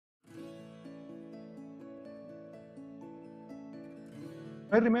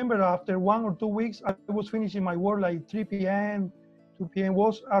I remember after 1 or 2 weeks, I was finishing my work like 3 p.m., 2 p.m.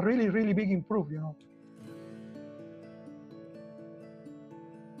 was a really, really big improvement.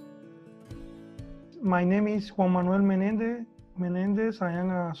 My name is Juan Menendez. I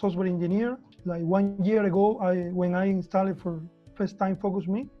am a software engineer. Like 1 year ago, when I installed for first time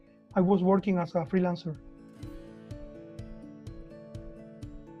FocusMe, I was working as a freelancer.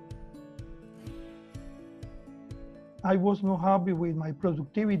 I was not happy with my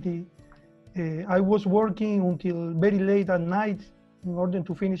productivity. I was working until very late at night in order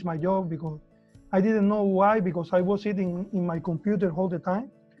to finish my job because I didn't know why, because I was sitting in my computer all the time.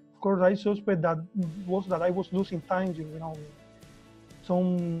 Of course, I suspect that I was losing time,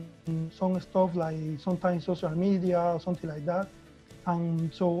 some stuff like sometimes social media or something like that.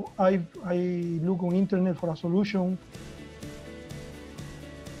 And so I look on internet for a solution.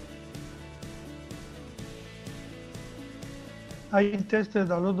 I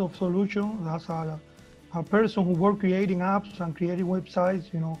tested a lot of solutions as a person who works creating apps and creating websites.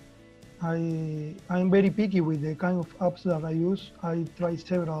 I'm very picky with the kind of apps that I use. I tried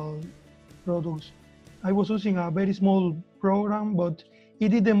several products. I was using a very small program, but it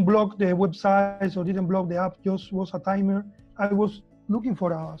didn't block the websites or didn't block the app, just was a timer. I was looking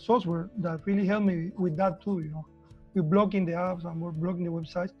for a software that really helped me with that too, with blocking the apps and blocking the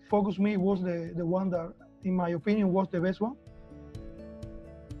websites. FocusMe was the one that, in my opinion, was the best one.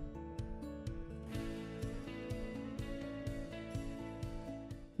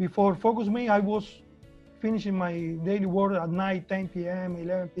 Before FocusMe, I was finishing my daily work at night, 10 p.m.,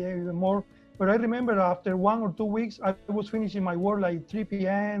 11 p.m., even more. But I remember after 1 or 2 weeks, I was finishing my work like 3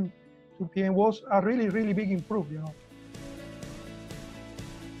 p.m., 2 p.m. was a really, really big improvement.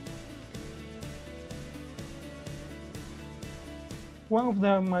 One of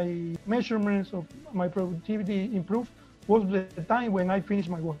my measurements of my productivity improved was the time when I finished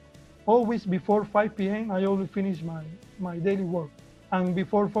my work. Always before 5 p.m., I always finish my daily work. And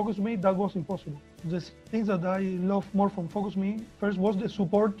before FocusMe, that was impossible. The things that I love more from FocusMe, first was the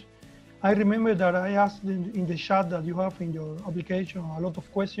support. I remember that I asked in the chat that you have in your application a lot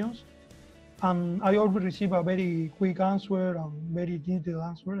of questions, and I always receive a very quick answer and very detailed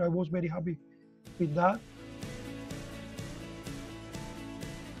answer. I was very happy with that.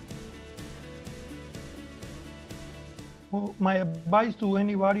 Well, my advice to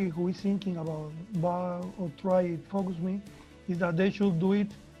anybody who is thinking about buy or try FocusMe is that they should do it.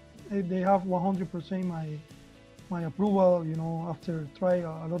 They have 100% my approval. After try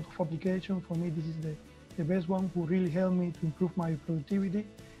a lot of applications, for me this is the best one who really helped me to improve my productivity.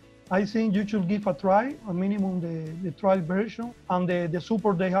 I think you should give a try, a minimum the trial version, and the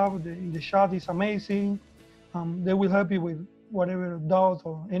support they have in the chat is amazing. They will help you with whatever doubt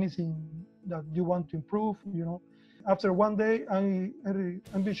or anything that you want to improve. After one day, I'm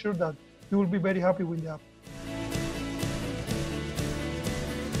be sure that you will be very happy with the app.